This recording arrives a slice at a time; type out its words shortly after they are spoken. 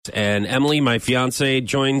And Emily, my fiance,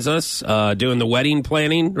 joins us doing the wedding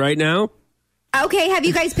planning right now. Okay, have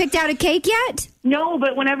you guys picked out a cake yet? No,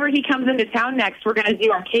 but whenever he comes into town next, we're going to do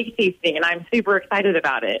our cake tasting, and I'm super excited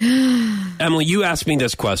about it. Emily, you asked me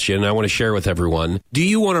this question. I want to share with everyone. Do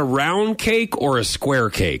you want a round cake or a square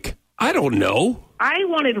cake? I don't know. I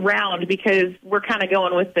wanted round because we're kind of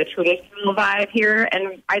going with the traditional vibe here,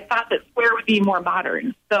 and I thought that square would be more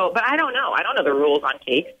modern. So, but I don't know. I don't know the rules on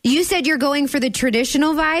cakes. You said you're going for the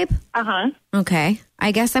traditional vibe? Uh-huh. Okay.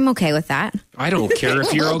 I guess I'm okay with that. I don't care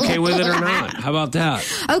if you're okay with it or not. How about that?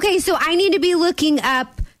 Okay, so I need to be looking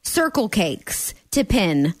up circle cakes to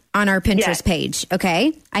pin on our Pinterest page,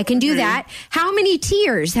 okay? I can do that. How many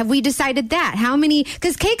tiers? Have we decided that? How many?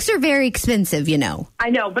 Because cakes are very expensive, you know. I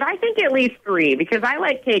know, but I think at least 3 because I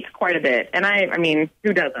like cakes quite a bit. And I mean,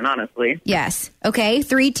 who doesn't, honestly? Yes. Okay,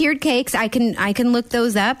 3-tiered cakes. I can look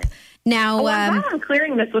those up. Now, I'm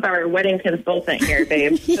clearing this with our wedding consultant here,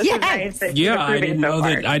 babe. Yes. I didn't know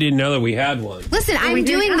that we had one. Listen, I'm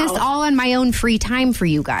doing this all on my own free time for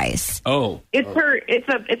you guys. Oh, it's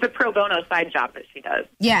a pro bono side job that she does.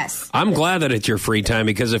 Yes. I'm glad that it's your free time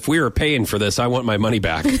because if we were paying for this, I want my money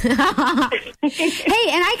back. Hey, and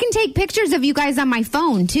I can take pictures of you guys on my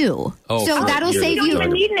phone too. Oh, so that'll save you. You don't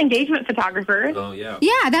even need an engagement photographer. Oh yeah.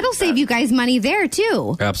 Yeah, that'll save you guys money there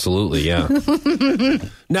too. Absolutely, yeah.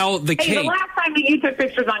 Now the cake. The last time that you took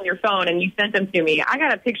pictures on your phone and you sent them to me, I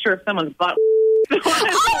got a picture of someone's butt.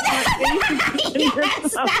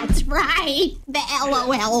 Yes, that's right. The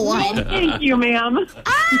LOL one. Thank you, ma'am.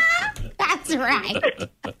 That's right.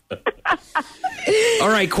 All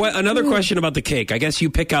right, another question about the cake. I guess you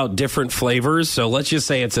pick out different flavors. So let's just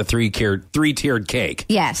say it's a three-tiered cake.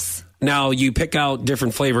 Yes. Now, you pick out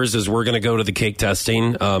different flavors as we're going to go to the cake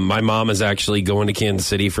testing. My mom is actually going to Kansas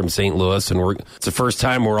City from St. Louis, and it's the first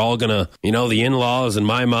time we're all going to, the in-laws and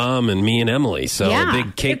my mom and me and Emily. So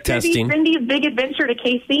big cake testing. It's Cindy's big adventure to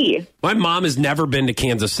KC. My mom has never been to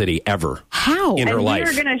Kansas City, ever. How? In her life.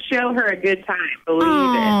 We're going to show her a good time, believe it.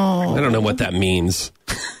 I don't know what that means.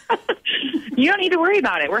 You don't need to worry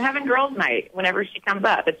about it. We're having girls' night whenever she comes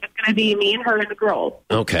up. It's just going to be me and her and the girls.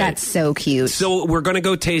 Okay. That's so cute. So we're going to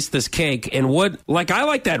go taste this cake. And I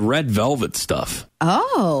like that red velvet stuff.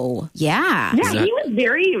 Oh, yeah. Yeah, he was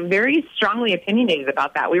very, very strongly opinionated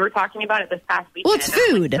about that. We were talking about it this past weekend. Well, it's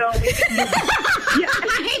food.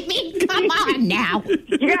 I mean, come on now.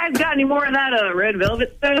 You guys got any more of that red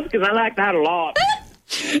velvet stuff? Because I like that a lot.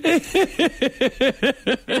 Red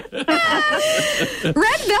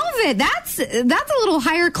velvet, that's a little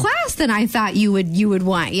higher class than I thought you would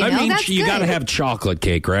want. You got to have chocolate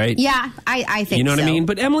cake, right? Yeah, I think you know so. what I mean?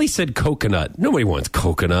 But Emily said coconut. Nobody wants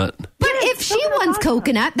coconut. But if she wants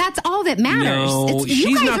coconut, that's all that matters. No,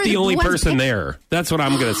 she's not the only person there. That's what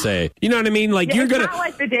I'm going to say. You know what I mean? Like you're going to. It's not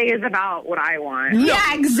like the day is about what I want. No.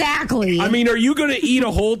 Yeah, exactly. I mean, are you going to eat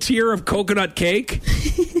a whole tier of coconut cake?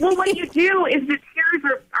 Well, what you do is the tiers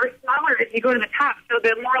are smaller if you go to the top. So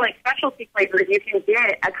the more like specialty flavors, you can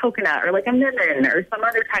get a coconut or like a lemon or some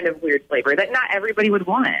other kind of weird flavor that not everybody would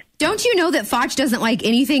want. Don't you know that Foch doesn't like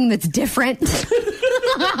anything that's different? Don't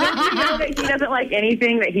you know that he doesn't like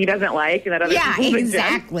anything that he doesn't like? And that other people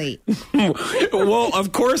exactly. Well,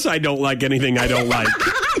 of course I don't like anything I don't like.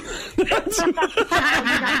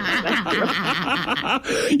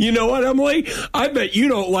 You know what, Emily? I bet you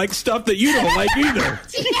don't like stuff that you don't like either.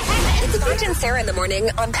 It's Foch and Sarah in the morning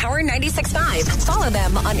on Power 96.5. Follow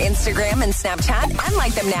them on Instagram and Snapchat and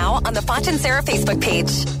like them now on the Foch and Sarah Facebook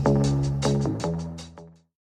page.